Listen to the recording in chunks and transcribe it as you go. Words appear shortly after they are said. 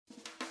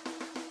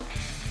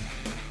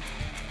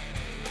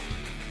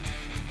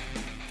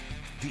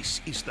This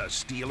is the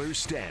Steelers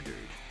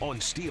Standard on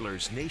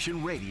Steelers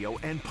Nation Radio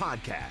and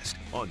podcast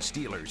on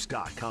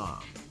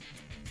Steelers.com.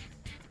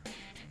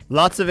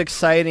 Lots of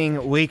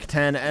exciting Week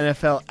 10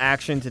 NFL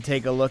action to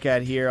take a look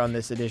at here on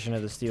this edition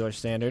of the Steelers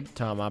Standard.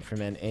 Tom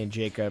Opferman and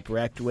Jacob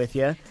Recht with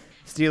you.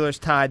 Steelers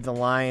tied the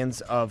Lions,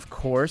 of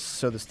course,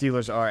 so the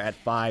Steelers are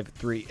at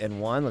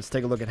 5-3-1. Let's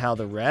take a look at how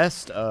the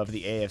rest of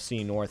the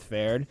AFC North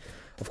fared.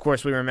 Of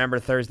course, we remember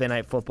Thursday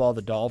Night Football,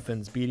 the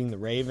Dolphins beating the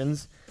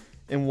Ravens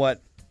in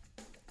what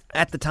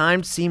at the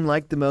time seemed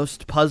like the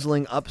most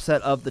puzzling upset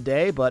of the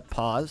day, but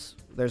pause.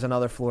 There's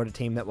another Florida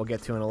team that we'll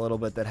get to in a little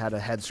bit that had a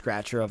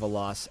head-scratcher of a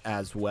loss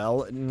as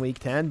well in Week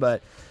 10,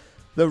 but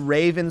the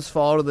Ravens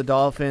fall to the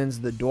Dolphins.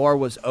 The door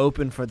was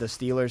open for the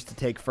Steelers to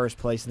take first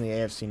place in the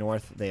AFC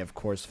North. They, of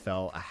course,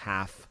 fell a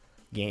half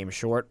game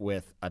short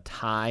with a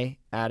tie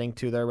adding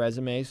to their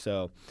resume,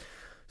 so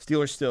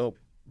Steelers still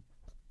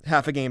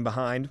half a game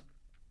behind.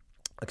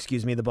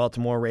 The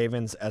Baltimore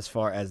Ravens as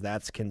far as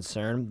that's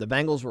concerned. The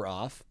Bengals were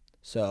off,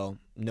 so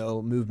no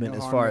movement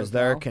as far as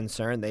they're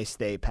concerned. They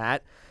stay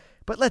pat.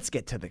 But let's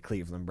get to the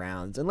Cleveland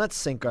Browns, and let's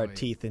sink our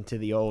teeth into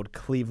the old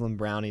Cleveland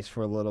Brownies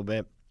for a little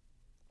bit.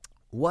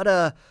 What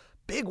a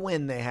big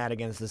win they had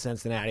against the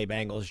Cincinnati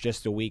Bengals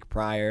just a week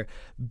prior.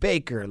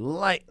 Baker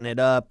lighting it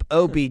up.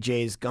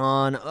 OBJ's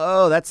gone.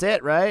 Oh, that's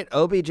it, right?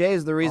 OBJ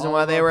is the reason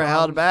why they were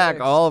held back.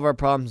 All of our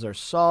problems are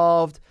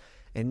solved.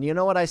 And you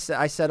know what I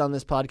said on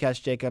this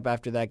podcast, Jacob,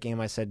 after that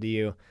game? I said to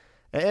you,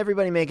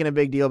 everybody making a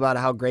big deal about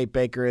how great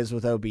Baker is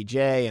with OBJ,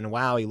 and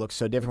wow, he looks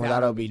so different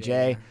without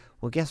OBJ.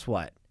 Well, guess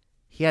what?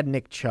 He had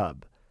Nick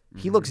Chubb.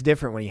 He looks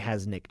different when he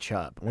has Nick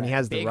Chubb, when he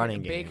has the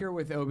running game. Baker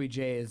with OBJ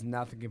is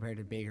nothing compared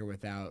to Baker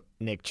without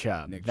Nick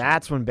Chubb.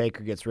 That's when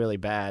Baker gets really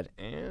bad,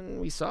 and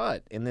we saw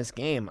it in this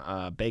game.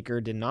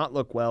 Baker did not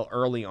look well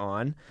early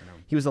on.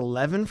 He was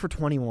 11 for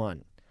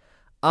 21.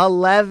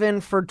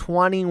 11 for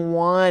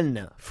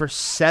 21 for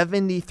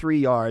 73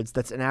 yards.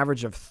 That's an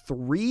average of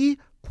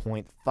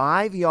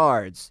 3.5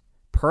 yards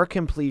per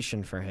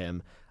completion for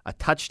him. A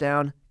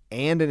touchdown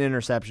and an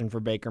interception for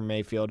Baker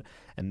Mayfield.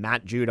 And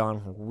Matt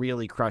Judon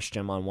really crushed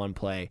him on one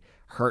play,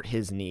 hurt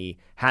his knee,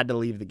 had to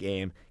leave the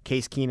game.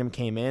 Case Keenum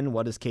came in.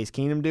 What does Case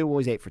Keenum do? Well,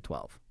 he's 8 for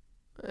 12.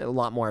 A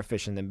lot more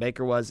efficient than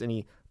Baker was. And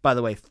he, by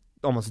the way,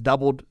 almost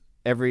doubled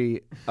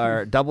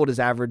his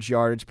average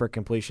yardage per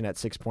completion at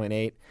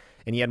 6.8.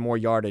 And he had more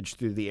yardage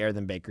through the air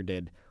than Baker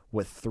did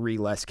with 3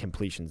 less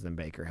completions than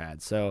Baker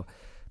had. So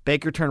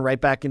Baker turned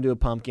right back into a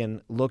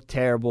pumpkin, looked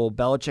terrible.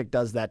 Belichick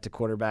does that to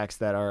quarterbacks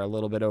that are a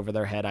little bit over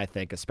their head, I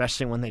think,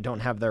 especially when they don't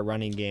have their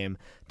running game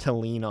to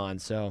lean on.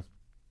 So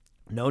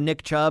no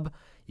Nick Chubb.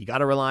 You got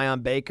to rely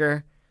on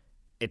Baker.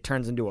 It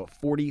turns into a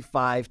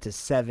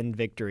 45-7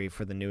 victory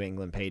for the New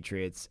England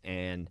Patriots.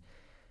 And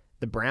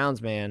the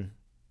Browns, man,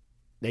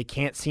 they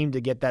can't seem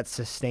to get that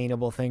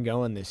sustainable thing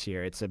going this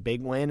year. It's a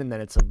big win, and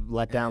then it's a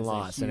letdown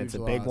loss. And it's a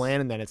big win,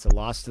 and then it's a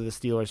loss to the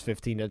Steelers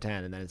 15-10.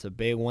 And then it's a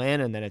big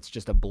win, and then it's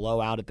just a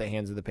blowout at the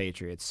hands of the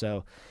Patriots.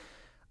 So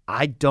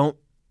I don't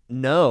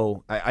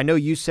know. I know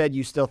you said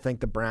you still think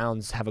the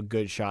Browns have a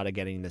good shot at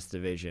getting this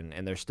division,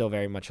 and they're still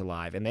very much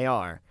alive, and they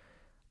are.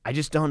 I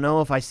just don't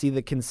know if I see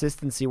the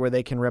consistency where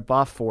they can rip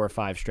off 4 or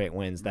 5 straight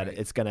wins. That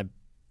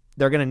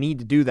they're gonna need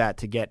to do that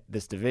to get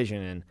this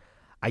division, and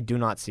I do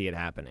not see it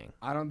happening.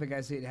 I don't think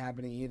I see it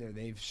happening either.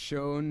 They've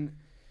shown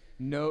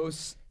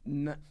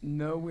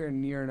nowhere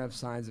near enough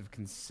signs of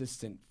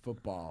consistent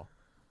football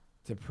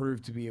to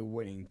prove to be a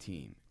winning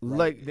team.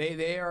 Right? Like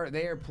they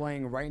are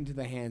playing right into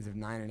the hands of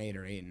 9-8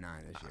 or 8-9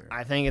 this year.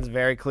 I think it's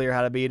very clear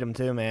how to beat them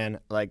too, man.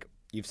 Like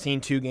you've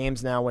seen 2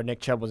 games now where Nick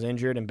Chubb was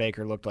injured and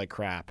Baker looked like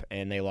crap,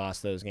 and they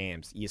lost those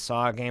games. You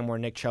saw a game where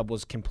Nick Chubb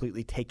was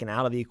completely taken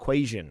out of the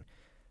equation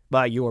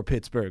by your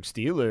Pittsburgh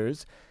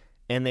Steelers,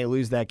 and they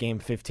lose that game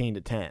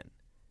 15-10.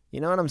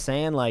 You know what I'm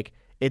saying? Like,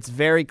 it's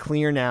very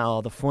clear now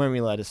the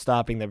formula to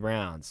stopping the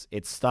Browns.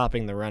 It's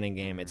stopping the running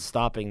game. It's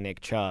stopping Nick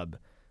Chubb,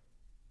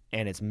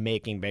 and it's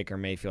making Baker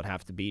Mayfield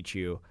have to beat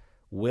you.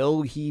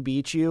 Will he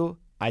beat you?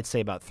 I'd say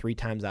about 3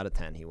 times out of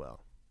 10 he will.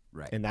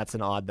 Right. And that's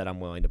an odd that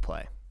I'm willing to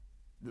play.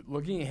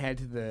 Looking ahead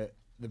to the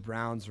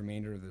Browns'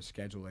 remainder of their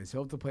schedule, they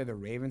still have to play the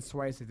Ravens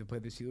twice. They have to play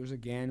the Steelers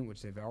again,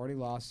 which they've already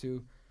lost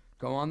to.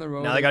 Go on the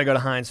road. Now they got to go to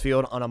Heinz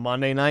Field on a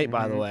Monday night,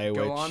 by the way.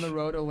 Go on the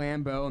road to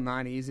Lambeau.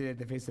 Not easy.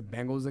 They face the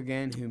Bengals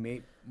again, who may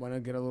want to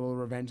get a little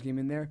revenge game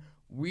in there.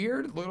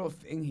 Weird little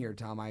thing here,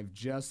 Tom, I've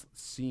just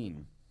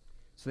seen.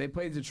 So they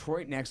play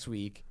Detroit next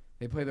week.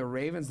 They play the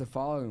Ravens the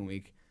following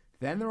week.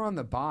 Then they're on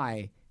the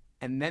bye,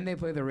 and then they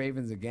play the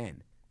Ravens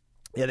again.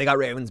 Yeah, they got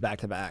Ravens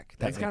back-to-back.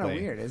 That's kind of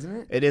weird, isn't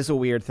it? It is a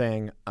weird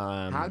thing.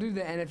 How do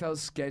the NFL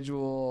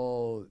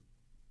schedule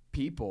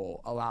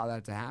people allow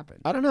that to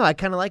happen? I don't know. I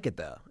kind of like it,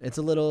 though. It's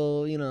a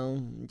little,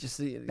 just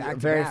a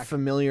very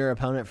familiar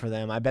opponent for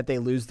them. I bet they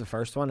lose the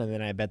first one, and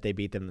then I bet they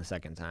beat them the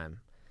second time.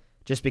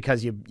 Just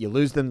because you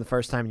lose them the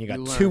first time, and you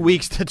got 2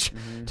 weeks to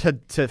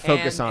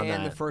focus on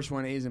that. And the first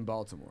one is in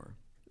Baltimore.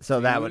 So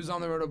that you lose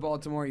on the road to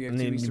Baltimore. You have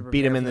 2 weeks to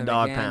beat them in the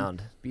dog again,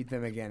 pound. Beat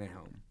them again at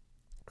home.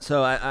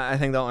 So I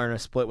think they'll earn a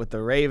split with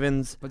the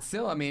Ravens. But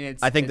still, I mean,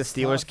 I think the it's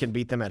Steelers tough. can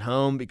beat them at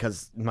home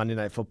because Monday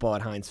Night Football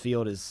at Heinz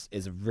Field is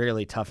a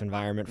really tough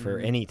environment for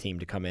any team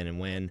to come in and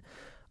win.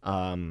 They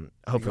go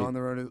Hopefully, on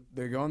the road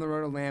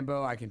to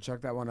Lambeau. I can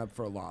chuck that one up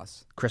for a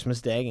loss.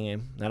 Christmas Day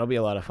game. That'll be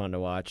a lot of fun to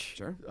watch.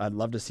 Sure. I'd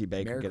love to see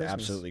Baker Merry get Christmas.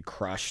 absolutely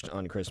crushed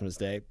on Christmas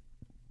Day.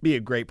 Be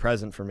a great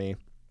present for me.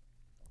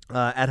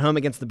 At home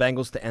against the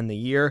Bengals to end the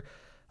year.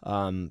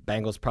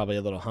 Bengals probably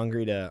a little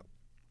hungry to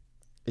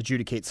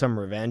adjudicate some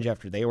revenge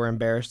after they were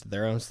embarrassed at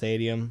their own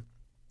stadium.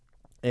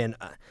 And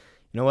you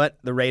know what?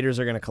 The Raiders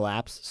are going to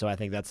collapse, so I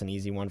think that's an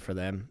easy one for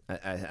them.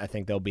 I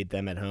think they'll beat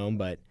them at home.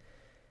 But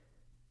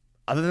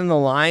other than the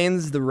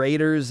Lions, the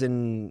Raiders,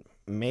 and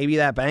maybe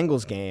that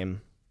Bengals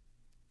game,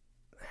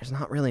 there's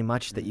not really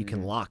much that you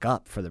can lock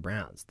up for the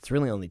Browns. It's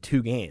really only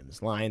 2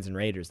 games, Lions and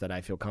Raiders, that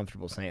I feel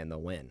comfortable saying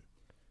they'll win.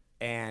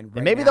 And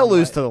And maybe they'll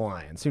lose to the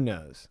Lions. Who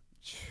knows?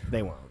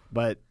 They won't.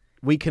 But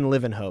we can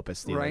live in hope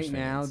as Steelers Right fans.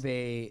 now,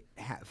 they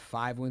have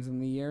 5 wins in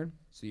the year,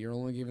 so you're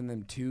only giving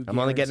them 2. I'm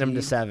only getting them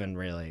to guaranteed. 7,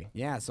 really.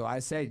 Yeah, so I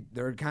say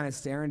they're kind of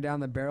staring down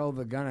the barrel of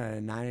the gun at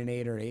a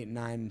 9-8 or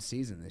 8-9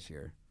 season this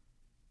year.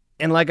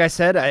 And like I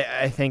said,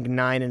 I think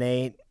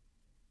 9-8.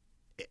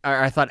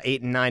 I thought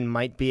 8-9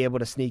 might be able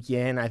to sneak you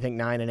in. I think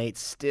 9-8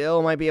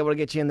 still might be able to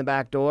get you in the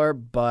back door.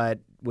 But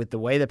with the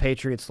way the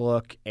Patriots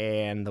look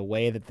and the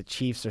way that the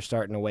Chiefs are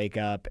starting to wake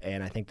up,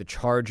 and I think the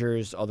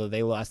Chargers, although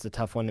they lost a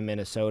tough one to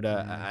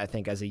Minnesota, I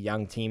think as a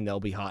young team they'll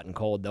be hot and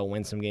cold. They'll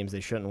win some games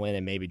they shouldn't win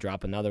and maybe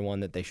drop another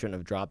one that they shouldn't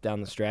have dropped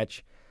down the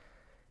stretch.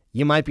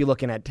 You might be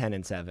looking at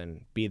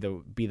 10-7, be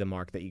the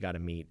mark that you got to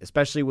meet,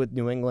 especially with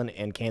New England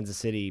and Kansas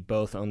City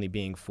both only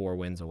being 4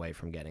 wins away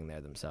from getting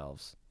there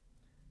themselves.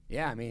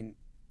 Yeah, I mean,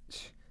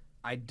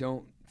 I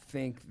don't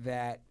think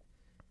that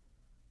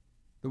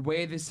the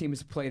way this team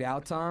has played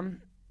out,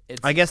 Tom,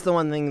 I guess the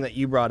one thing that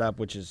you brought up,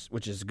 which is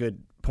a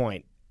good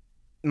point,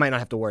 you might not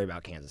have to worry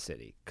about Kansas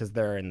City because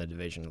they're in the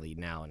division lead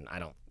now, and I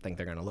don't think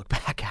they're going to look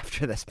back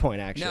after this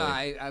point, actually. No,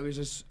 I was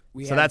just...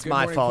 So that's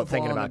my fault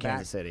thinking about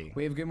Kansas City.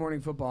 We have Good Morning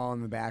Football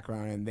in the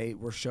background, and they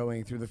were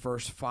showing through the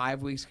first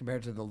 5 weeks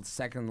compared to the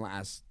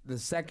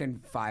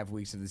second 5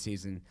 weeks of the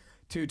season,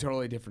 2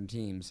 totally different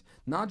teams.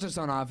 Not just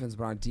on offense,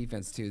 but on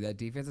defense, too. That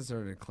defense has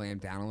started to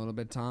clamp down a little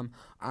bit, Tom.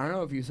 I don't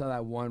know if you saw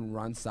that one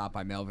run stop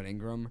by Melvin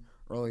Ingram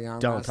early on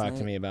Don't last talk night.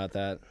 to me about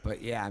that.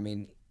 But, yeah, I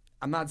mean,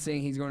 I'm not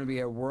saying he's going to be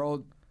a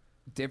world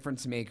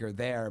difference maker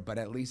there, but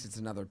at least it's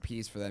another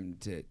piece for them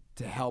to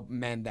help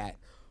mend that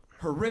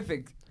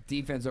horrific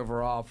defense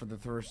overall for the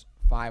first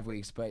 5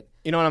 weeks. But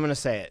you know what? I'm going to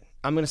say it.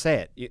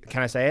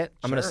 Can I say it?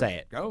 I'm going to Sure. say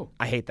it. Go.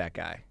 I hate that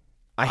guy.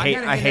 I I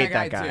kinda hate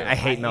that guy. too. I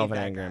hate Melvin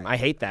that Ingram. guy. I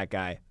hate that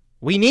guy.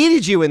 We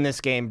needed you in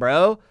this game,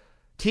 bro.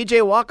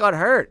 TJ Watt got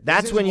hurt.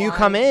 That's This is when you why-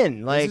 come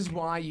in. Like, this is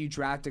why you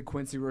drafted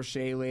Quincy Roche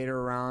in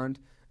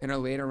a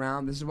later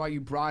round. This is why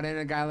you brought in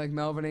a guy like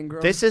Melvin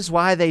Ingram. this is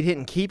why they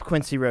didn't keep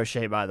Quincy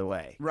Roche, by the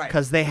way. right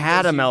Because they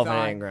had a you Melvin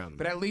thought- Ingram.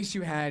 But at least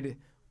you had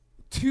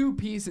 2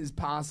 pieces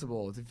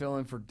possible to fill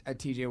in for a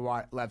TJ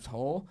Watt left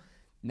hole.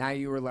 Now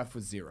you were left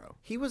with 0.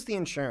 He was the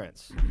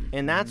insurance.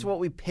 And that's what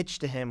we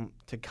pitched to him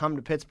to come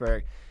to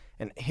Pittsburgh.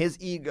 And his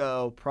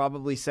ego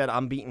probably said,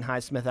 I'm beating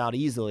Highsmith out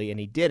easily, and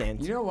he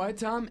didn't. You know what,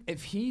 Tom?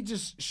 If he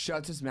just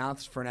shuts his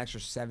mouth for an extra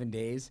 7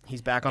 days,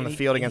 He's back on and the he-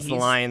 field and against the he's-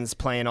 Lions,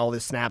 playing all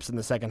his snaps in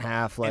the second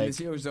half. and Like,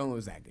 the Steelers don't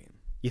lose that game.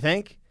 you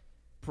think?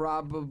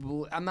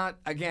 Probably. I'm not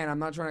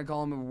trying to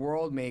call him a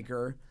world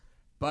maker,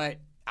 but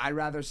I'd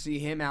rather see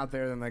him out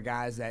there than the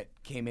guys that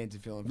came in to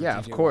fill in for Yeah, TJ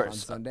of Watt course.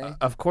 on Sunday.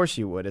 Of course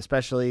you would,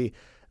 especially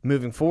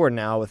moving forward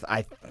now with,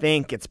 I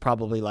think it's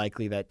probably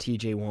likely that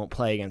TJ won't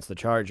play against the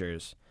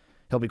Chargers.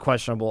 He'll be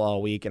questionable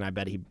all week, and I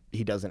bet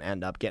he doesn't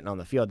end up getting on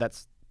the field.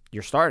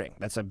 You're starting.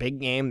 That's a big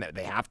game that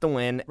they have to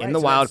win in Right, the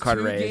so wild that's card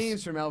 2 race.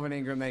 games for Melvin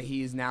Ingram that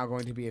he's now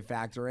going to be a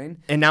factor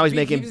in. And now he's If he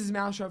making keeps his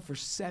mouth shut for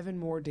 7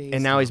 more days.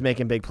 And now Tom, he's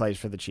making big plays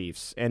for the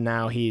Chiefs. And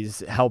now he's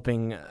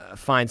helping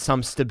find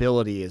some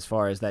stability as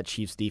far as that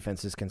Chiefs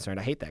defense is concerned.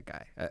 I hate that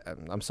guy.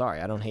 I'm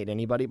sorry. I don't hate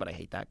anybody, but I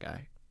hate that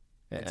guy.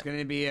 It's going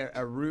to be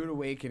a rude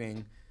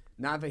awakening.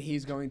 Not that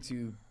he's going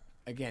to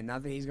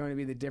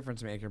be the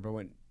difference maker, but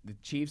when the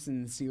Chiefs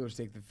and the Steelers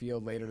take the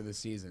field later to the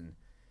season,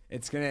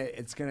 it's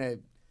gonna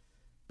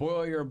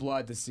boil your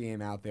blood to see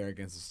him out there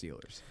against the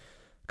Steelers.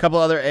 A couple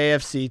other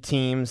AFC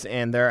teams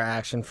and their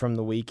action from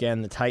the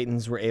weekend. The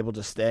Titans were able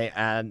to stay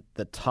at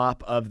the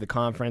top of the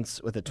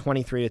conference with a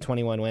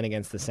 23-21 win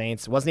against the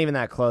Saints. It wasn't even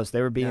that close.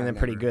 They were beating them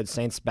pretty good.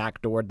 Saints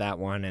backdoored that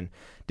one and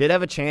did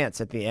have a chance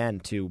at the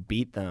end to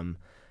beat them.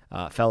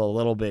 Fell a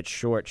little bit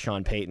short.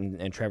 Sean Payton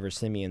and Trevor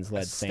Siemian's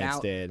led Saints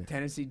Stout did.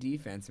 Tennessee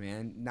defense,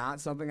 man. Not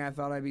something I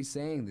thought I'd be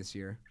saying this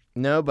year.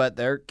 No, but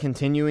they're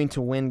continuing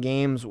to win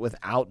games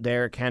without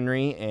Derrick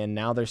Henry, and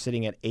now they're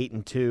sitting at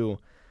 8-2.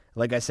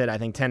 Like I said, I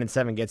think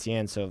 10-7 gets you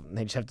in, so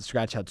they just have to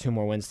scratch out 2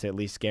 more wins to at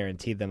least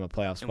guarantee them a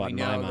playoff spot And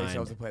in we my know they mind.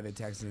 still have to play the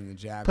Texans and the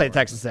Jaguars. Play the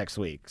Texans next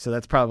week, so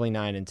that's probably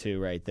 9-2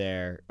 right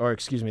there. Or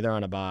excuse me, they're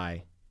on a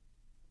bye.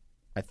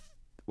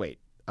 Wait,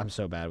 I'm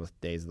so bad with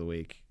days of the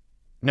week.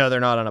 No, they're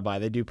not on a bye.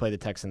 They do play the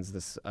Texans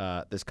this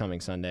coming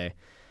Sunday.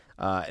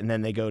 And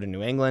then they go to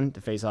New England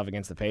to face off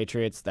against the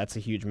Patriots. That's a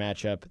huge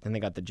matchup. Then they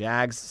got the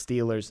Jags,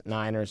 Steelers,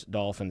 Niners,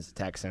 Dolphins,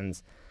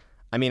 Texans.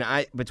 I mean,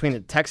 between the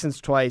Texans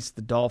twice,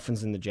 the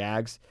Dolphins, and the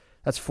Jags,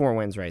 that's 4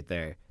 wins right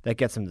there. That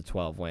gets them to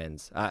 12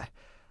 wins.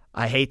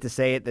 I hate to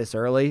say it this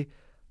early,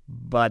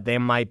 but they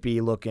might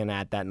be looking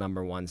at that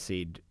number 1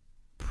 seed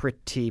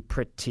pretty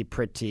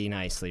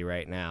nicely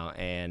right now.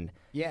 And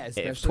Yeah,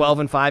 if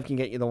 12-5 can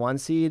get you the 1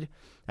 seed,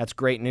 that's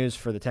great news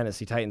for the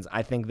Tennessee Titans.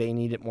 I think they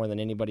need it more than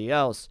anybody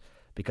else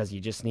because you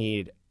just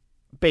need,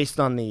 based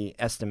on the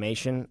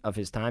estimation of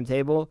his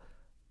timetable,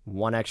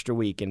 1 extra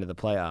week into the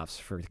playoffs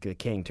for the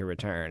King to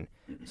return.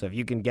 So if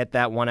you can get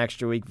that 1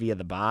 extra week via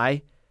the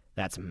bye,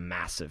 that's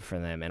massive for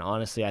them. And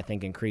honestly, I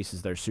think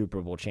increases their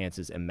Super Bowl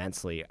chances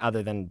immensely,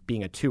 other than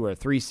being a 2 or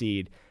 3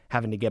 seed,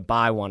 having to get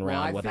by one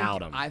round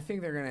without him. I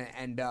think they're going to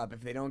end up,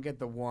 if they don't get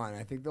the 1,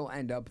 I think they'll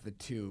end up the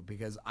 2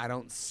 because I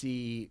don't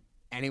see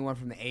anyone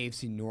from the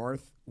AFC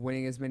North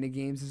winning as many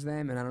games as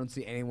them, and I don't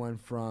see anyone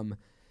from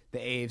the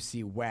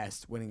AFC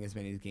West winning as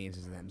many games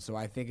as them. So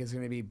I think it's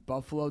going to be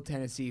Buffalo,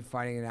 Tennessee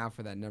fighting it out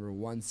for that number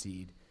 1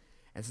 seed.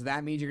 And so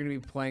that means you're going to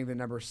be playing the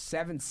number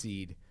 7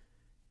 seed,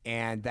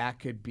 and that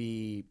could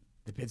be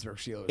the Pittsburgh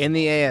Steelers. In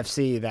the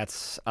AFC,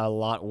 that's a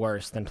lot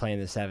worse than playing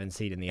the 7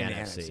 seed in the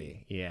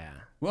NFC. Yeah.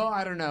 Well,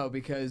 I don't know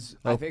because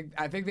I think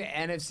the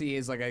NFC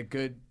is like a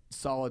good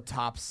solid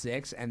top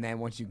 6, and then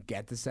once you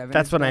get to 7,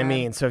 that's what I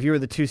mean. So if you were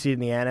the 2 seed in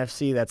the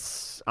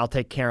NFC, I'll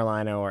take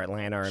Carolina or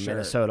Atlanta or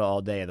Minnesota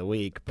all day of the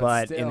week.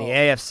 But in the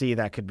AFC,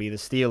 that could be the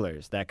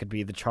Steelers, that could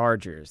be the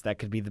Chargers, that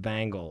could be the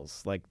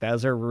Bengals. Like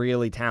those are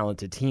really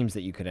talented teams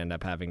that you could end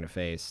up having to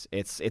face.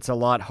 It's a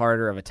lot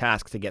harder of a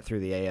task to get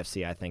through the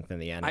AFC, I think, than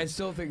the NFC. I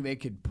still think they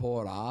could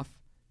pull it off.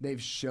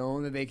 They've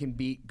shown that they can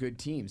beat good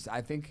teams.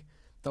 I think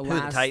the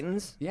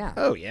Titans? Yeah.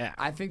 Oh, yeah.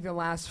 I think the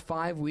last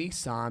 5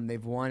 weeks, Tom,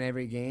 they've won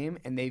every game,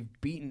 and they've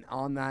beaten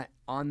on that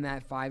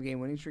 5-game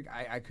winning streak.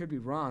 I could be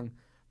wrong,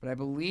 but I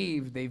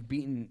believe they've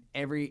beaten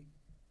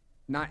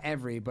not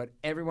every, but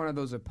every one of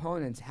those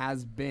opponents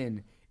has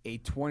been a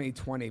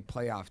 2020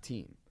 playoff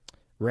team.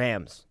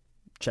 Rams,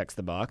 checks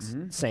the box.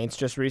 Mm-hmm. Saints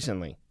just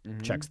recently,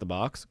 checks the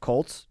box.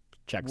 Colts,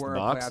 checks the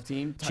box. A playoff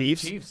team.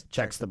 Chiefs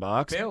checks the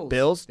box.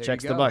 Bills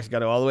checks the box. Got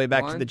to go all the way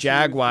back to the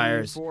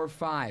Jaguars. 1, 2, 3, 4,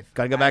 5.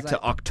 Got to go back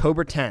to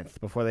October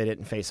 10th before they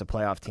didn't face a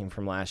playoff team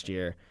from last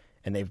year,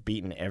 and they've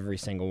beaten every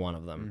single one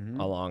of them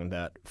along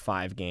that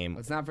 5-game.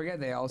 Let's not forget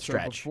they also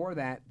stretch. Before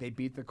that they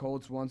beat the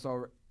Colts once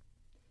already.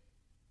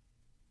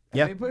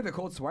 Yeah, they played the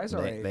Colts twice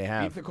already. They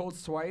have beat the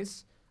Colts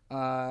twice,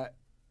 and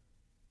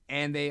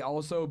they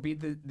also beat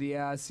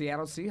the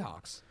Seattle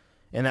Seahawks.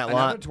 And that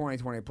another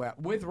 2020 playoff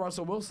with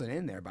Russell Wilson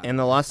in there. And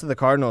the loss to the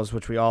Cardinals,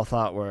 which we all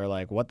thought were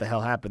like, what the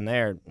hell happened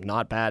there?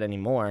 Not bad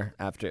anymore.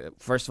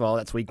 First of all,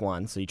 that's week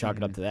 1, so you chalk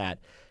it up to that.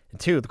 And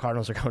 2, the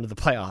Cardinals are going to the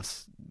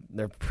playoffs.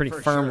 They're pretty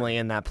firmly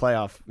in that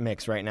playoff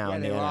mix right now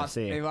in the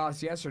NFC. They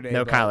lost yesterday.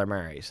 No Kyler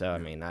Murray. So, I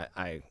mean,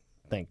 I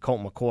think Colt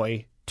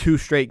McCoy, 2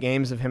 straight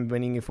games of him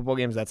winning you football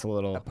games, that's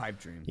a pipe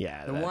dream.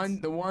 Yeah.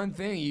 The one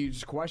thing you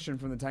just question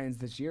from the Titans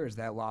this year is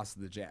that loss to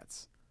the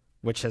Jets,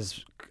 which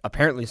has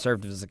apparently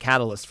served as a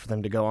catalyst for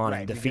them to go on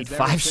and defeat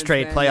 5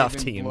 straight then, playoff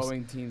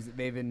teams.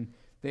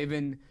 They've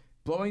been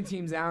blowing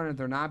teams out, and if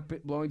they're not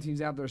blowing teams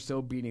out, they're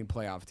still beating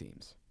playoff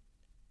teams.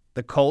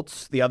 The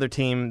Colts, the other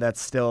team that's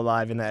still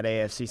alive in that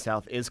AFC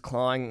South, is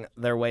clawing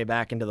their way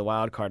back into the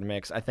wild card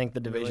mix. I think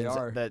the divisions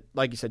that,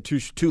 like you said,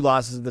 two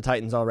losses to the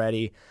Titans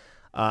already.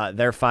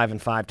 They're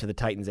 5-5 to the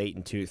Titans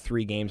 8-2,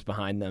 3 games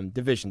behind them.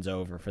 Division's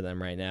over for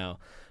them right now,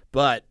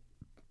 but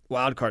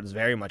wild card is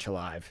very much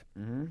alive.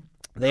 Mm-hmm.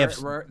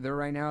 They're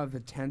right now at the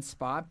 10th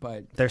spot,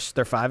 but they're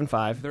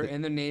 5-5. They're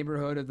in the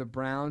neighborhood of the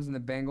Browns and the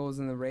Bengals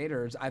and the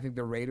Raiders. I think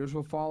the Raiders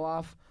will fall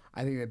off.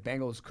 I think the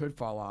Bengals could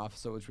fall off.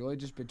 So it's really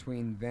just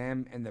between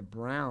them and the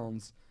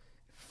Browns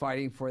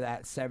fighting for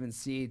that 7th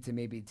seed to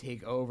maybe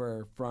take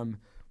over from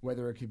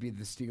whether it could be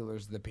the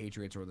Steelers, the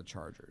Patriots, or the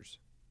Chargers.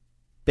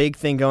 Big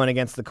thing going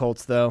against the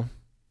Colts, though.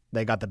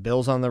 They got the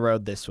Bills on the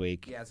road this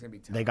week. Yeah, it's going to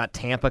be tough. They got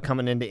Tampa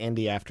coming into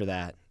Indy after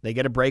that. They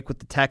get a break with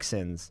the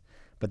Texans.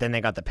 But then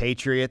they got the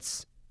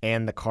Patriots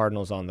and the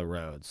Cardinals on the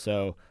road.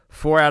 So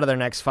 4 out of their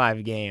next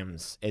 5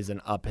 games is an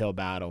uphill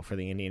battle for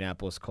the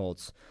Indianapolis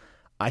Colts.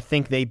 I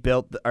think they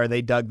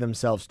dug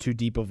themselves too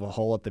deep of a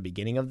hole at the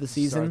beginning of the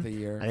season. Start the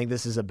year. I think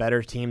this is a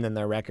better team than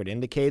their record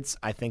indicates.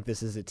 I think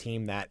this is a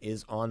team that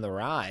is on the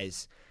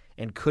rise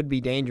and could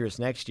be dangerous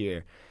next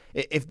year.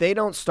 If they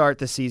don't start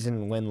the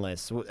season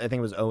winless, I think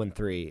it was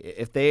 0-3.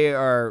 If they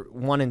are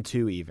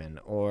 1-2 even,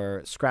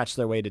 or scratch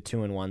their way to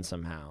 2-1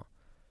 somehow,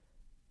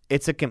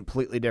 it's a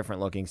completely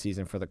different looking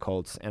season for the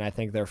Colts, and I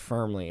think they're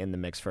firmly in the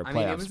mix for a playoff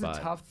spot. It was a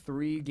tough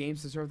 3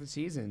 games to start the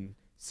season.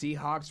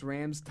 Seahawks,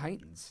 Rams,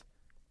 Titans.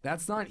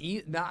 That's not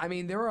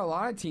there are a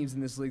lot of teams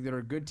in this league that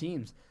are good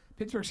teams.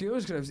 Pittsburgh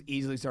Steelers could have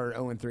easily started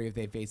 0-3 if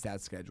they faced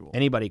that schedule.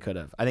 Anybody could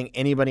have. I think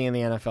anybody in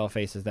the NFL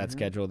faces that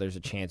schedule, there's a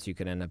chance you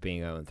could end up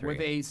being 0-3. With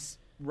a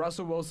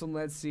Russell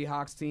Wilson-led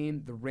Seahawks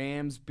team, the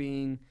Rams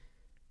being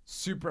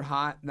super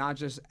hot, not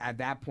just at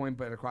that point,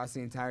 but across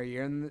the entire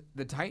year, and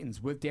the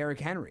Titans with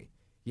Derrick Henry.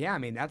 Yeah, I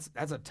mean, that's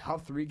a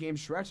tough 3-game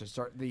stretch to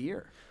start the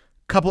year.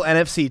 Couple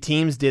NFC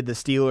teams did the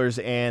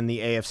Steelers and the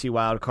AFC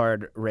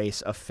wildcard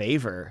race a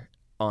favor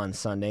on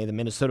Sunday. The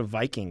Minnesota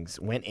Vikings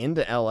went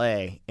into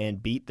L.A.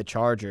 and beat the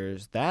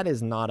Chargers. That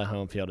is not a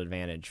home field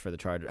advantage for the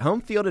Chargers.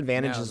 Home field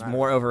advantage is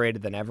more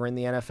overrated than ever in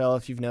the NFL,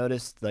 if you've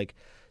noticed. Like,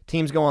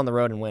 teams go on the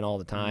road and win all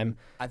the time,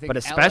 I think but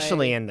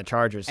especially LA, in the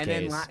Chargers and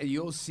case. then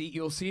you'll see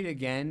it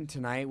again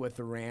tonight with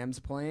the Rams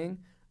playing.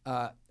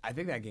 I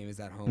think that game is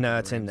at home. No,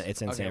 it's in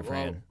San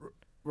Fran. Well,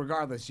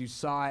 regardless, you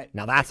saw it.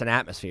 Now that's an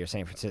atmosphere,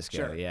 San Francisco.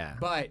 Sure. Yeah,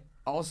 But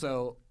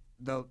also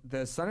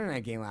the Sunday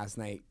night game last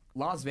night,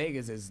 Las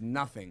Vegas is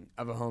nothing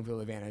of a home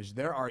field advantage.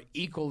 There are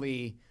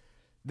equally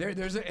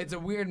it's a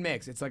weird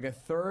mix. It's like a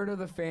third of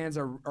the fans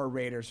are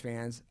Raiders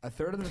fans, a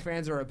third of the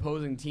fans are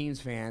opposing teams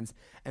fans,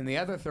 and the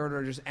other third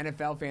are just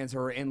NFL fans who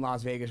are in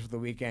Las Vegas for the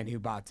weekend who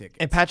bought tickets.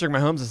 and Patrick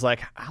Mahomes is like,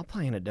 I'll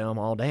play in a dome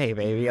all day,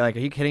 baby. Like, are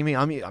you kidding me?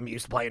 I'm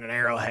used to playing in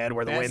Arrowhead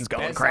where the wind's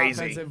going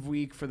crazy. Offensive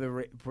week for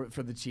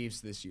the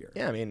Chiefs this year.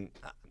 Yeah, I mean,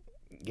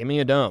 give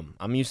me a dome.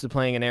 I'm used to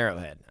playing in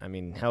Arrowhead. I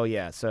mean, hell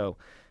yeah. So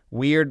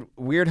weird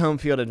home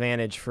field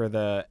advantage for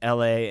the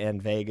LA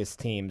and Vegas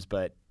teams,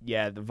 but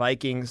yeah, the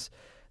Vikings.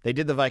 They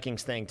did the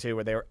Vikings thing, too,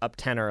 where they were up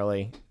 10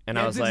 early, and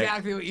I was like... That's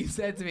exactly what you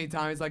said to me,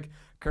 Tom. It's like,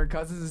 Kirk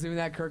Cousins is doing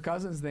that Kirk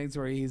Cousins thing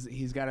where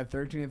he's got a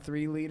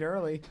 13-3 lead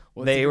early.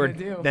 What's he going to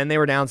do? Then they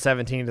were down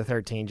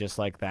 17-13 just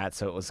like that,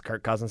 so it was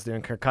Kirk Cousins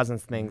doing Kirk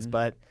Cousins things.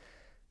 But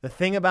the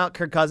thing about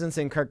Kirk Cousins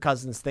and Kirk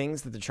Cousins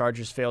things that the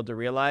Chargers failed to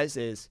realize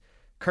is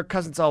Kirk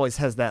Cousins always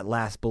has that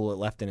last bullet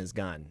left in his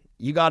gun.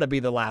 You got to be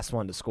the last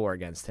one to score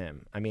against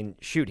him. I mean,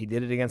 shoot, he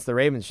did it against the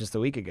Ravens just a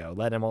week ago.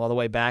 Led him all the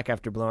way back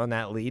after blowing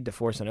that lead to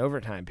force an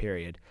overtime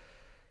period.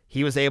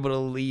 He was able to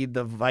lead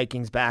the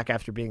Vikings back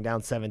after being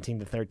down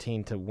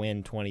 17-13 to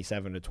win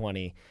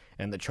 27-20,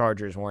 and the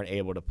Chargers weren't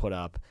able to put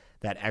up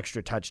that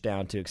extra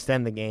touchdown to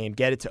extend the game,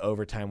 get it to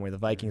overtime where the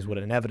Vikings would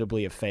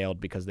inevitably have failed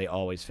because they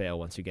always fail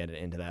once you get it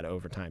into that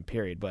overtime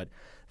period. But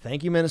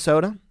thank you,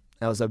 Minnesota.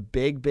 That was a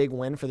big, big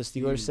win for the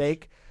Steelers'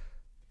 sake.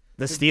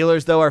 The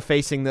Steelers, though, are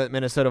facing the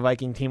Minnesota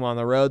Viking team on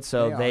the road,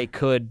 so they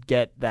could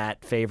get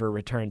that favor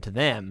returned to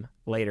them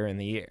later in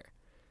the year.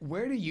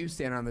 Where do you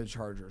stand on the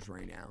Chargers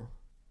right now?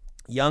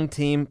 Young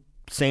team,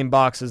 same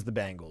box as the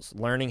Bengals.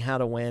 Learning how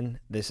to win.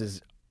 This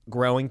is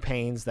growing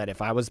pains that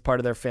if I was part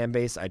of their fan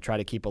base, I'd try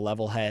to keep a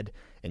level head.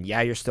 And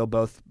yeah, you're still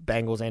both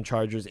Bengals and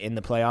Chargers in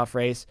the playoff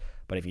race.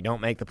 But if you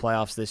don't make the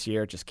playoffs this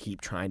year, just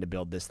keep trying to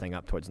build this thing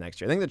up towards next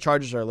year. I think the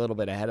Chargers are a little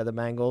bit ahead of the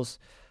Bengals.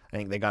 I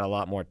think they got a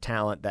lot more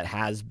talent that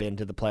has been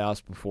to the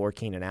playoffs before.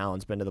 Keenan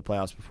Allen's been to the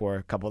playoffs before.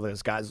 A couple of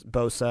those guys,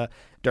 Bosa,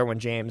 Derwin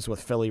James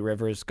with Philly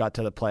Rivers, got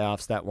to the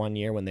playoffs that one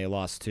year when they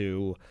lost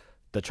to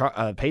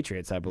the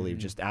Patriots, I believe,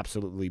 just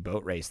absolutely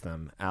boat raced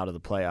them out of the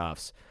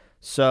playoffs.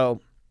 So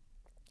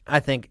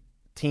I think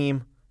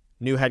team,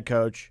 new head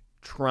coach,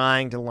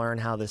 trying to learn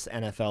how this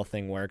NFL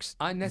thing works.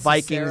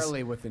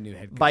 Unnecessarily with the new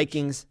head coach.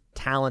 Vikings,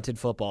 talented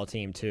football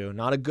team too.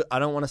 Not a good. I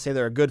don't want to say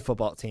they're a good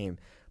football team,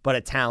 but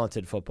a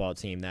talented football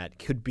team that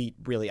could beat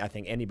really, I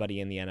think, anybody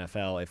in the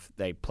NFL if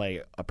they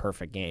play a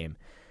perfect game.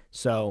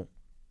 So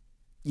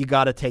you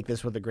got to take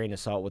this with a grain of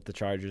salt with the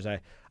Chargers.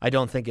 I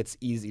don't think it's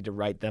easy to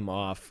write them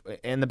off,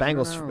 and the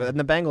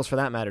Bengals for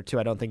that matter too.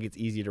 I don't think it's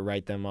easy to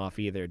write them off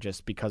either,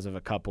 just because of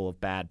a couple of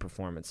bad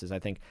performances. I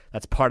think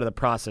that's part of the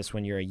process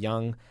when you're a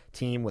young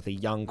team with a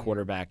young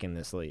quarterback in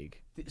this league.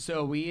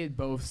 So we had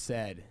both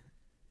said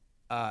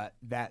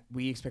that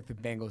we expect the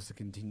Bengals to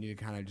continue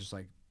to kind of just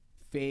like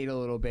fade a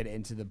little bit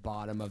into the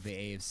bottom of the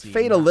AFC.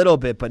 Fade a little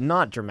bit, but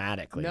not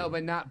dramatically. No,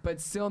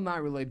 but still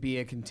not really be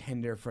a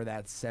contender for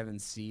that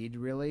 7th seed,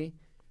 really.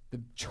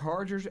 The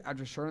Chargers,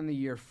 after starting the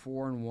year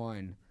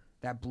 4-1,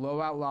 that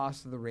blowout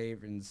loss to the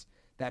Ravens,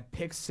 that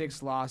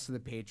pick-6 loss to the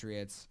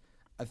Patriots,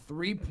 a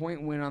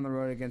 3-point win on the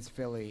road against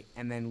Philly,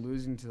 and then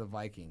losing to the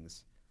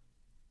Vikings.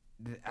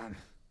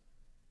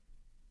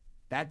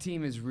 That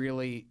team has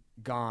really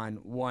gone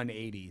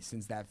 180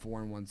 since that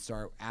 4-1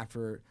 start,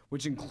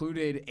 which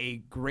included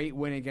a great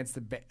win against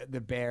the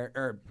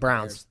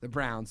Browns. The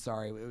Browns,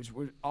 sorry, which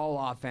was all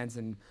offense,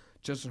 and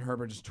Justin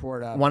Herbert just tore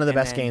it up. One of the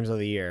best games of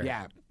the year.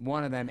 Yeah,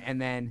 one of them.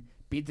 And then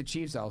beat the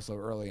Chiefs also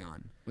early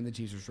on when the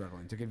Chiefs were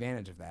struggling. Took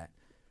advantage of that.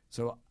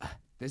 So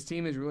this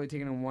team is really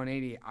taking a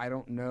 180. I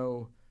don't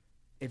know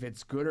if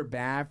it's good or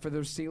bad for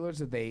the Steelers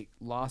that they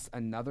lost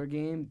another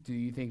game. Do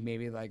you think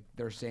maybe like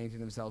they're saying to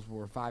themselves, well,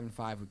 we're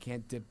 5-5. We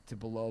can't dip to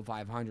below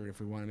 500 if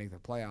we want to make the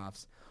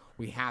playoffs.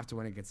 We have to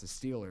win against the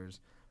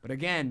Steelers. But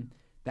again,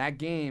 that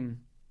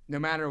game, no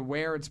matter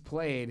where it's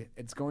played,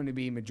 it's going to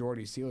be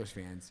majority Steelers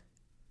fans.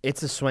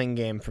 It's a swing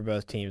game for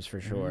both teams for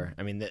sure.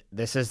 I mean,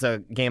 this is a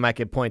game I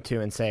could point to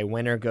and say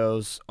winner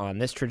goes on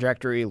this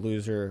trajectory,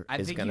 loser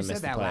is going to miss the playoffs. I think you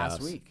said that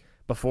last week.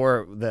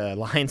 Before the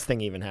Lions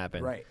thing even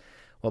happened. Right.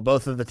 Well,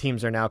 both of the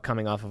teams are now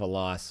coming off of a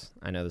loss.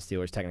 I know the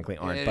Steelers technically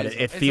aren't, but it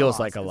it's feels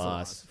a like a loss.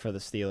 loss for the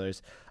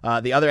Steelers.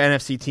 The other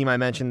NFC team I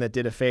mentioned that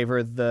did a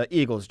favor, the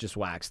Eagles just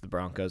waxed the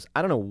Broncos.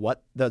 I don't know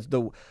what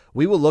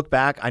we will look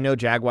back. I know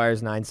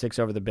Jaguars 9-6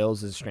 over the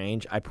Bills is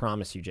strange. I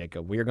promise you,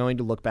 Jacob, we are going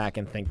to look back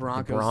and think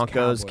the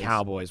Broncos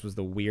Cowboys was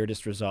the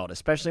weirdest result,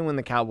 especially when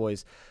the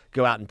Cowboys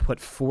go out and put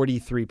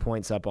 43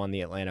 points up on the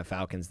Atlanta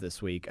Falcons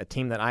this week, a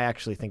team that I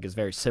actually think is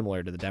very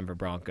similar to the Denver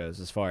Broncos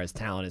as far as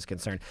talent is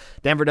concerned.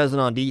 Denver does it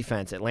on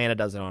defense. Atlanta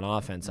does it on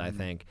offense, I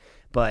think.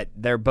 But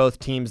they're both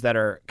teams that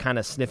are kind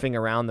of sniffing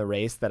around the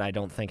race that I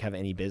don't think have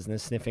any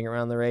business sniffing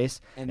around the race.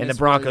 And the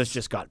Broncos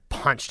just got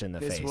punched in the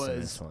face in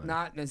this one.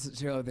 Not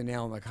necessarily the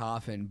nail in the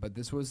coffin, but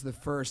this was the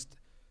first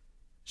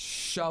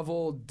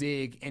shovel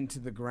dig into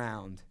the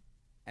ground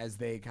as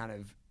they kind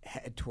of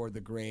head toward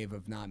the grave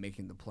of not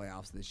making the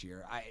playoffs this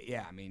year.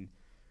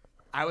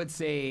 I would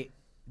say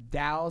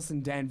Dallas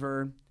and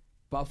Denver,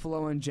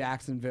 Buffalo and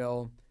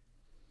Jacksonville,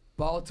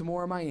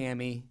 Baltimore,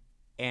 Miami,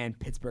 and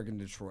Pittsburgh and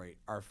Detroit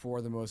are four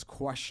of the most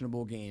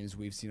questionable games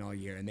we've seen all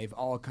year, and they've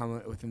all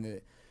come within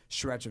the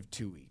stretch of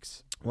 2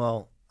 weeks.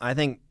 Well, I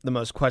think the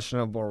most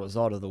questionable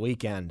result of the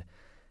weekend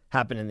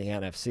happened in the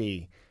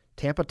NFC.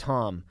 Tampa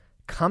Tom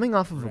coming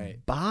off of a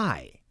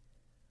bye.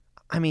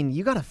 I mean,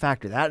 you got to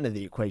factor that into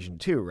the equation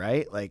too,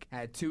 right? Like,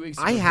 had 2 weeks.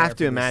 I have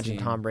to imagine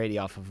Tom Brady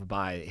off of a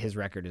bye, his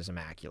record is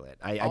immaculate.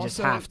 I just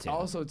have to.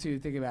 Also, too,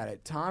 think about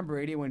it. Tom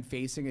Brady, when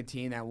facing a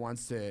team that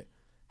wants to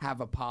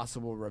have a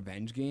possible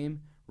revenge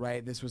game,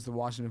 right? This was the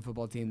Washington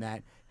football team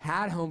that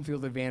had home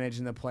field advantage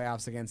in the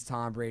playoffs against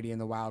Tom Brady in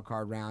the wild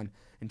card round,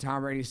 and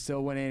Tom Brady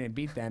still went in and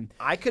beat them.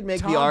 I could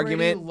make the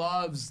argument. Tom Brady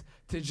loves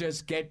to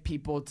just get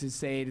people to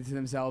say to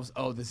themselves,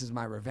 "Oh, this is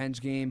my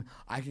revenge game.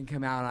 I can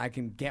come out and I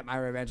can get my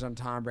revenge on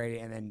Tom Brady,"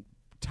 and then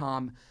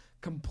Tom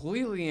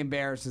completely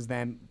embarrasses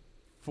them,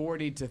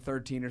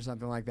 40-13 or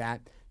something like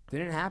that.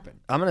 Didn't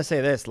happen. I'm gonna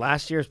say this: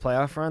 last year's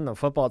playoff run, the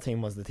football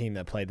team was the team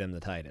that played them the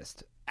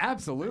tightest.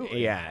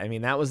 Absolutely. Yeah, I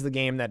mean, that was the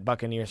game that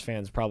Buccaneers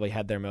fans probably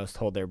had their most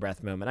hold their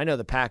breath moment. I know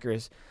the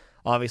Packers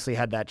obviously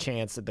had that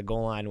chance at the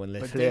goal line when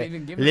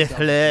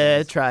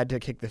Lefleur tried to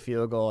kick the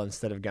field goal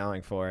instead of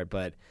going for it.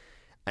 But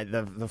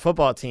the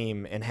football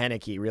team and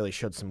Heineke really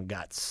showed some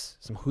guts,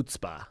 some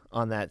chutzpah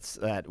on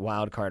that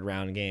wild card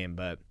round game,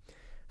 but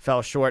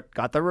fell short.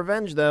 Got the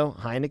revenge, though.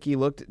 Heineke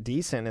looked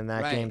decent in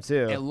that game,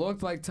 too. It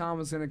looked like Tom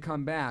was going to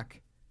come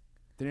back.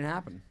 Didn't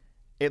happen.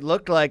 It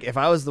looked like if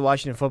I was the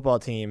Washington football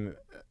team,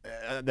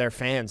 their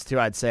fans too,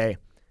 I'd say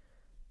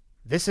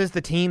this is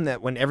the team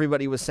that when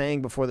everybody was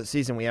saying before the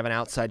season we have an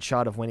outside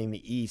shot of winning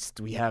the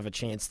East, we have a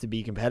chance to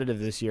be competitive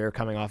this year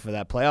coming off of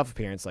that playoff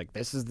appearance. Like,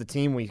 this is the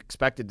team we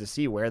expected to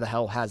see. Where the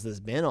hell has this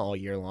been all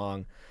year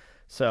long?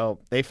 So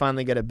they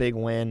finally get a big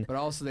win. But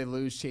also they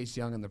lose Chase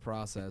Young in the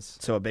process.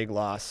 So a big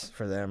loss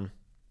for them.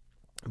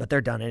 But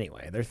they're done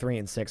anyway. They're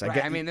 3-6.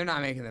 Right. I mean, they're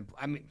not making the.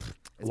 I mean,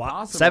 it's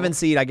possible. 7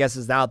 seed, I guess,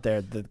 is out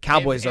there. The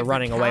Cowboys are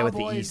running away with the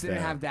East. If the Cowboys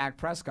didn't have Dak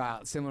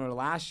Prescott, similar to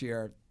last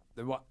year,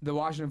 the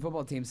Washington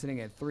football team sitting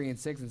at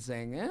 3-6 and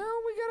saying, "We got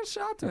a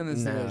shot to win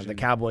this division." The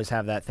Cowboys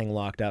have that thing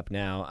locked up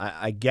now.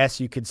 I guess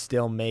you could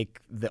still make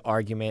the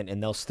argument,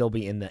 and they'll still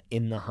be in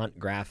the hunt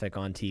graphic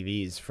on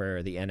TVs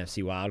for the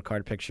NFC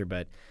wildcard picture,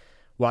 but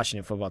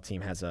Washington football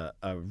team has a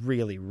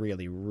really,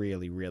 really,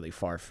 really, really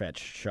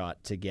far-fetched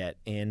shot to get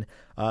in.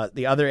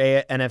 The other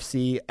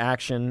NFC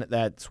action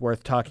that's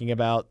worth talking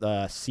about,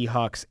 the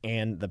Seahawks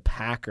and the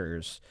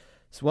Packers.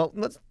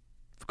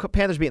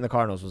 Panthers beating the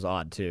Cardinals was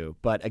odd too,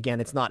 but again,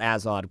 it's not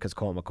as odd because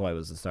Cole McCoy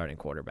was the starting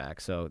quarterback,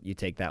 so you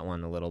take that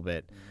one a little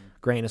bit.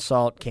 Grain of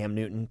salt. Cam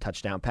Newton,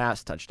 touchdown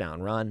pass,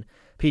 touchdown run.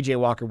 P.J.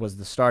 Walker was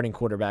the starting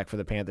quarterback for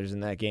the Panthers in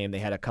that game. They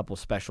had a couple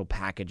special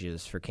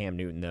packages for Cam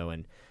Newton, though,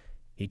 and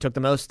he took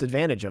the most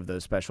advantage of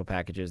those special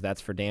packages.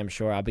 That's for damn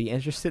sure. I'll be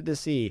interested to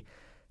see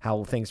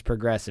how things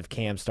progress if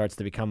Cam starts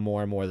to become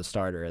more and more the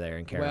starter there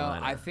in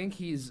Carolina. Well, I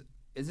think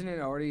isn't it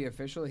already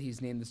official that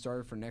he's named the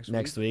starter for next week?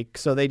 Next week.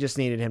 So they just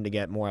needed him to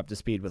get more up to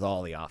speed with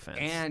all the offense.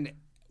 And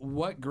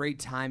what great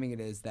timing it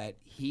is that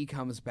he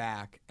comes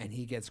back and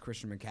he gets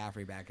Christian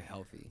McCaffrey back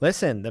healthy.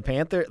 Listen, the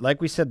Panther, like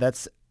we said,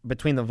 that's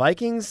between the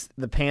Vikings,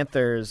 the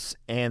Panthers,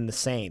 and the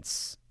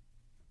Saints.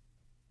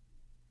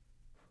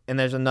 And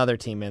there's another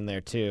team in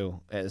there, too,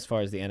 as far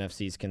as the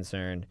NFC is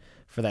concerned,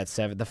 for that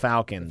the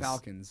Falcons. The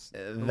Falcons.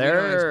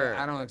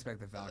 I don't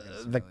expect the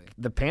Falcons.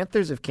 The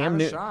Panthers, if Cam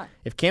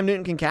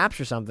Newton can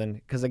capture something,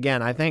 because,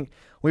 again, I think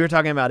we were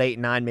talking about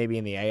 8-9 maybe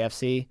in the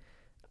AFC,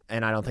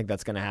 and I don't think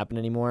that's going to happen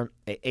anymore.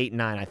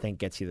 8-9, I think,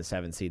 gets you the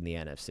 7th seed in the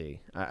NFC.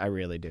 I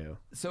really do.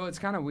 So it's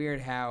kind of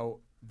weird how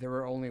there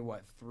were only,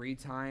 3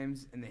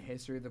 times in the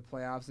history of the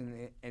playoffs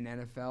in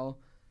NFL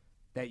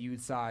that you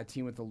saw a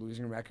team with a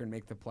losing record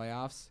make the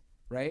playoffs.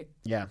 Right?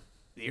 Yeah.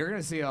 You're going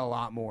to see it a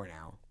lot more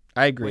now.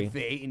 I agree. With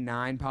the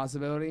 8-9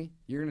 possibility,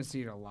 you're going to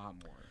see it a lot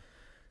more.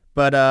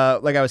 But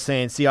like I was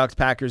saying,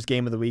 Seahawks-Packers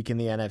game of the week in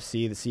the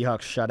NFC. The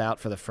Seahawks shut out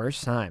for the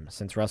first time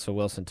since Russell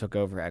Wilson took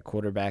over at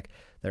quarterback.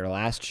 Their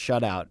last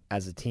shutout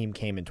as a team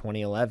came in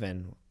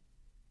 2011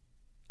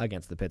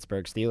 against the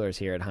Pittsburgh Steelers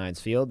here at Heinz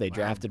Field. They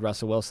drafted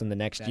Russell Wilson the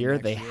next year.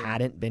 They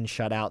hadn't been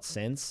shut out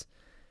since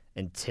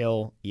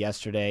until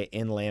yesterday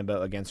in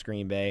Lambeau against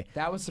Green Bay.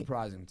 That was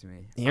surprising to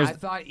me. I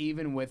thought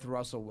even with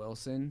Russell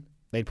Wilson,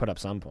 they'd put up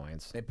some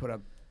points. They put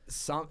up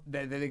some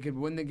that they could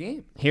win the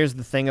game. Here's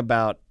the thing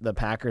about the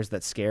Packers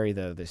that's scary,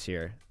 though, this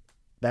year.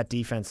 That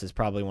defense is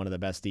probably one of the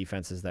best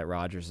defenses that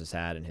Rodgers has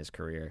had in his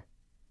career.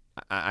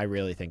 I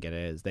really think it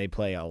is. They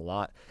play a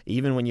lot.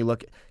 Even when you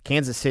look,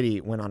 Kansas City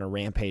went on a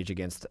rampage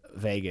against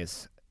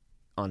Vegas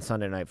on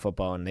Sunday Night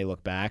Football, and they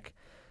look back.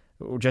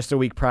 Just a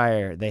week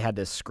prior, they had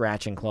this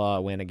scratch and claw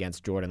win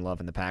against Jordan Love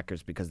and the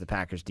Packers because the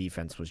Packers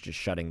defense was just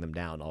shutting them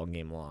down all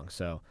game long.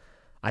 So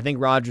I think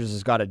Rodgers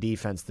has got a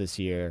defense this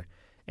year,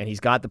 and he's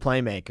got the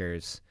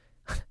playmakers.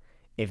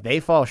 If they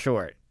fall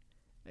short,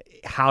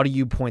 how do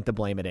you point the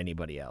blame at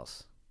anybody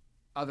else?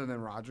 Other than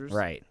Rodgers?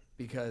 Right.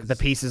 Because the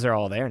pieces are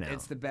all there now.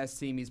 It's the best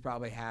team he's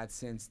probably had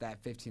since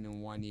that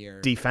 15-1 year.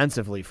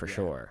 Defensively, for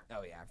sure.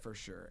 Oh, yeah, for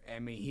sure. I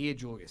mean, he had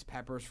Julius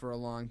Peppers for a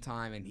long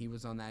time, and he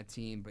was on that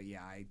team. But,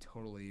 yeah, I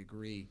totally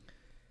agree.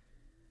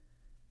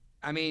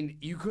 I mean,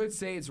 you could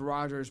say it's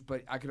Rodgers,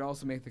 but I could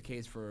also make the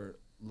case for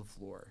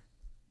LaFleur.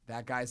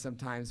 That guy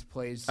sometimes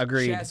plays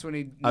chess when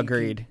he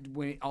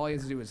when all he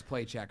has to do is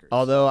play checkers.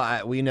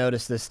 Although we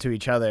noticed this to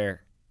each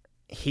other,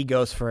 he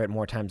goes for it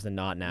more times than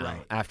not now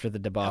after the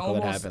debacle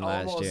that happened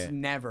last year. Almost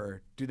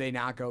never do they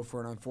not go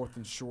for it on 4th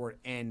and short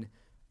in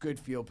good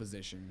field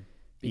position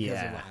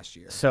because of last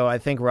year. So I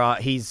think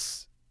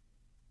he's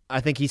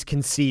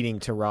conceding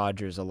to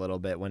Rodgers a little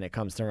bit when it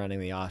comes to running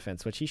the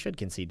offense, which he should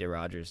concede to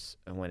Rodgers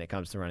when it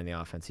comes to running the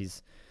offense.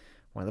 He's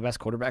one of the best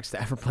quarterbacks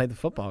to ever play the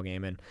football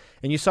game. And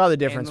you saw the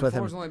difference with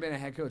him. LaFleur's only been a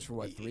head coach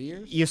for, 3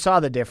 years? You saw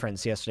the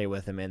difference yesterday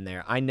with him in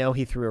there. I know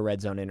he threw a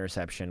red zone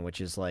interception, which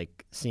is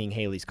like seeing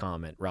Haley's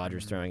Comet,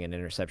 Rodgers throwing an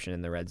interception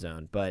in the red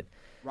zone. But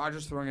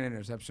Rodgers throwing an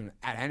interception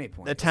at any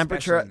point. The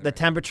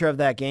temperature of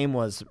that game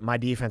was, my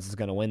defense is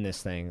going to win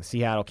this thing.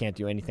 Seattle can't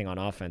do anything on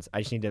offense. I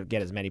just need to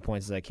get as many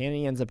points as I can. And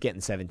he ends up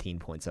getting 17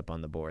 points up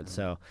on the board.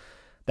 So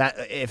that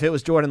if it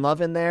was Jordan Love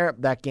in there,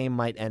 that game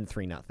might end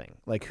 3-0.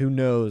 Like, who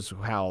knows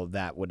how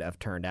that would have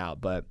turned out.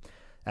 But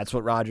that's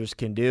what Rodgers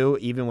can do.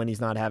 Even when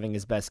he's not having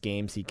his best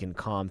games, he can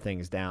calm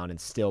things down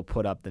and still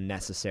put up the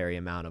necessary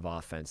amount of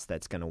offense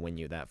that's going to win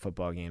you that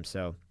football game.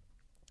 So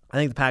I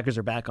think the Packers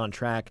are back on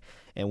track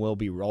and will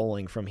be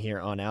rolling from here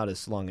on out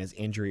as long as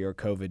injury or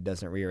COVID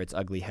doesn't rear its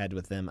ugly head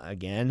with them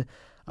again.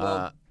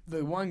 Well,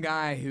 the one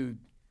guy who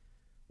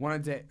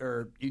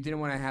you didn't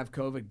want to have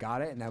COVID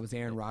got it, and that was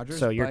Aaron Rodgers.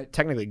 So you're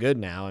technically good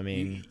now. I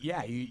mean,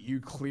 you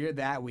cleared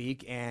that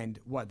week, and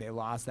they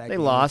lost that game. They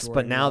lost,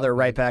 but now they're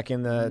right back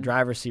in the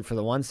driver's seat for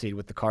the 1 seed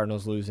with the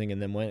Cardinals losing and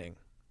them winning.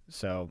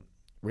 So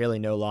really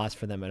no loss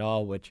for them at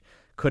all, which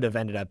could have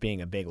ended up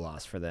being a big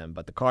loss for them.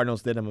 But the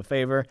Cardinals did them a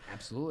favor.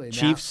 Absolutely.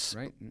 Chiefs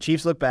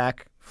look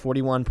back,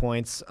 41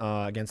 points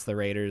against the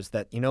Raiders.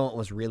 That, you know what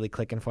was really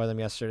clicking for them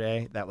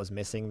yesterday that was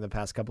missing the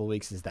past couple of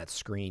weeks is that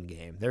screen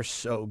game. They're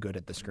so good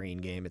at the screen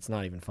game. It's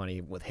not even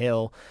funny with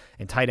Hill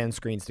and tight end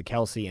screens to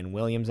Kelsey and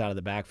Williams out of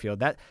the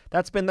backfield.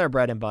 That's been their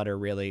bread and butter,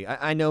 really.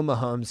 I know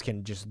Mahomes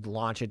can just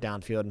launch it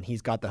downfield, and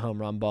he's got the home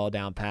run ball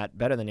down pat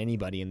better than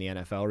anybody in the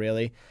NFL,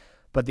 really.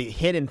 But the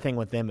hidden thing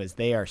with them is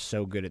they are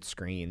so good at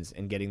screens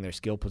and getting their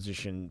skill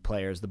position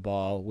players the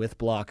ball with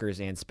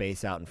blockers and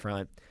space out in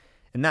front.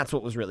 And that's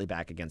what was really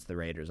back against the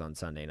Raiders on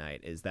Sunday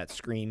night, is that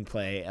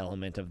screenplay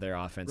element of their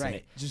offense.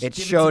 Right. And it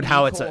showed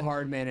how it's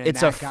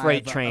a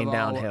freight train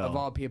downhill. Of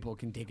all people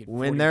can take it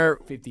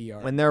 50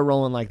 yards. When they're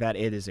rolling like that,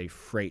 it is a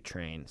freight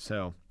train.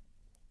 So,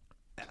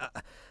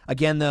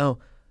 again, though,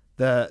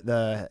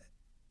 I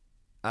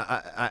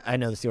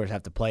know the Steelers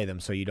have to play them,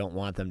 so you don't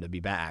want them to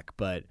be back,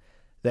 but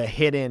the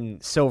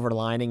hidden silver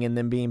lining in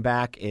them being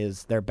back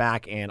is they're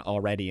back and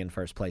already in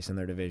first place in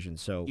their division.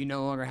 So you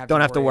no longer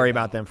don't have to worry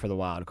about them for the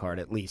wild card,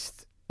 at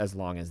least as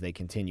long as they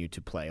continue to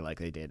play like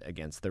they did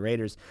against the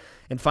Raiders.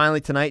 And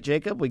finally tonight,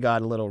 Jacob, we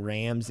got a little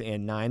Rams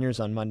and Niners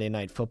on Monday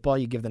Night Football.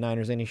 You give the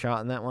Niners any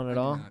shot in that one at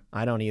all?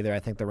 I don't either.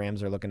 I think the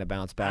Rams are looking to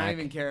bounce back. I don't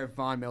even care if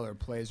Von Miller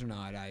plays or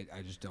not. I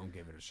just don't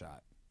give it a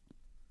shot.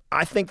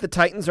 I think the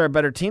Titans are a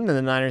better team than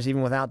the Niners,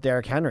 even without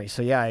Derrick Henry.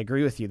 So, yeah, I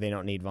agree with you. They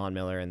don't need Von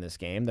Miller in this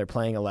game. They're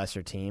playing a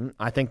lesser team.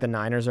 I think the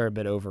Niners are a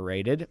bit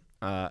overrated.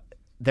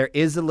 There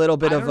is a little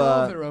bit I don't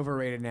know if they're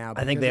overrated now.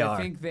 I think they are.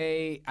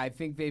 I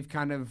think they've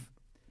kind of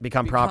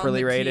become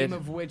properly rated, team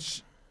of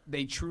which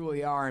they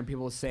truly are. And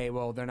people say,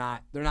 well, they're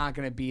not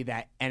going to be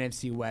that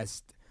NFC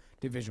West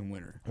division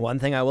winner. One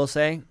thing I will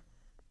say,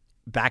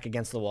 back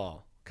against the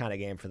wall kind of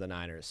game for the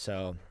Niners.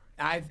 So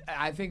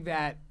I think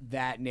that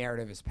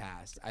narrative is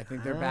past. I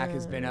think their back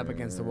has been up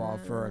against the wall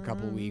for a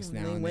couple of weeks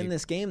now. They win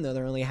this game, though.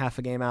 They're only half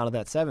a game out of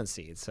that 7th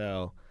seed.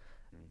 So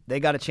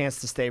they got a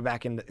chance to stay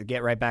back and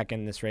get right back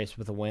in this race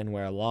with a win,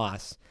 where a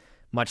loss,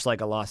 much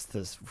like a loss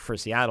for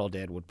Seattle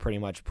did, would pretty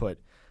much put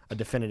a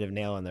definitive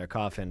nail in their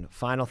coffin.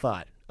 Final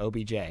thought,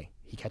 OBJ.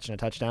 He catching a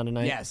touchdown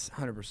tonight? Yes,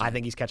 100%. I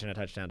think he's catching a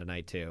touchdown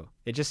tonight, too.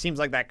 It just seems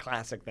like that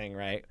classic thing,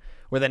 right?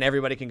 Where then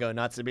everybody can go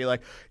nuts and be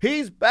like,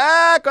 he's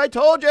back, I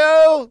told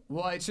you!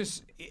 Well, it's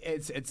just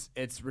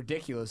it's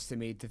ridiculous to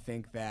me to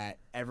think that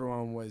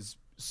everyone was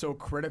so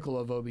critical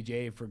of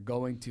OBJ for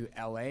going to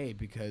L.A.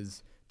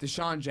 because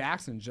Deshaun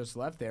Jackson just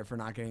left there for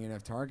not getting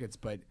enough targets.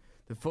 But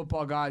the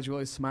football guys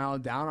really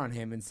smiled down on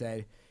him and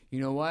said,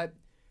 you know what?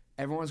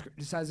 Everyone's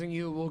criticizing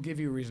you. We'll give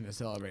you a reason to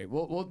celebrate.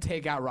 We'll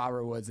take out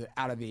Robert Woods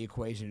out of the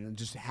equation and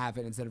just have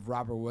it instead of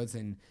Robert Woods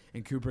and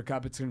Cooper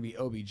Kupp. It's going to be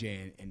OBJ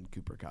and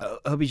Cooper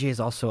Kupp. OBJ is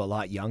also a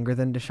lot younger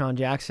than Deshaun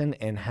Jackson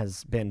and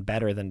has been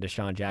better than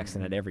Deshaun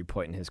Jackson at every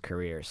point in his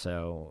career.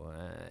 So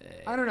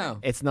I don't know.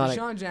 It's not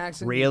Deshaun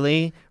Jackson.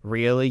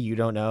 Really, you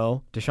don't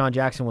know. Deshaun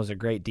Jackson was a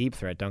great deep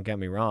threat. Don't get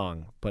me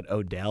wrong, but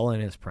Odell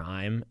in his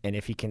prime, and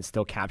if he can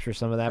still capture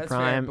some of that That's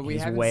prime, fair, but we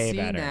he's haven't way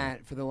seen better.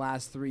 that for the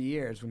last 3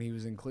 years when he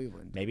was in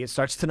Cleveland. Maybe it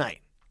starts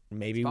tonight.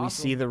 Maybe we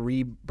see the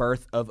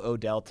rebirth of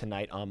Odell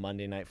tonight on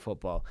Monday Night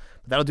Football.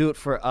 But that'll do it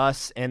for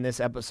us and this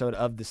episode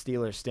of the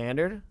Steelers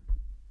Standard.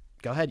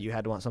 Go ahead. You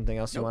had something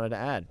else you wanted to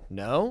add?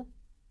 No?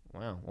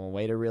 Wow. Well,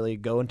 way to really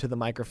go into the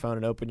microphone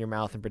and open your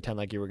mouth and pretend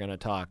like you were going to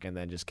talk and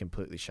then just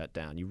completely shut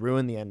down. You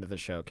ruined the end of the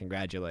show.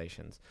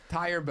 Congratulations.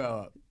 Tie your bow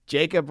up.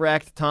 Jacob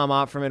Recht, Tom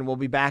Opferman will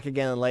be back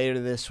again later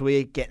this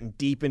week, getting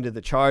deep into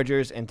the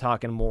Chargers and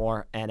talking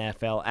more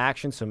NFL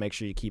action. So make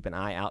sure you keep an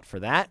eye out for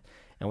that.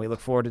 And we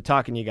look forward to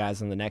talking to you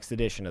guys on the next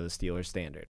edition of the Steelers Standard.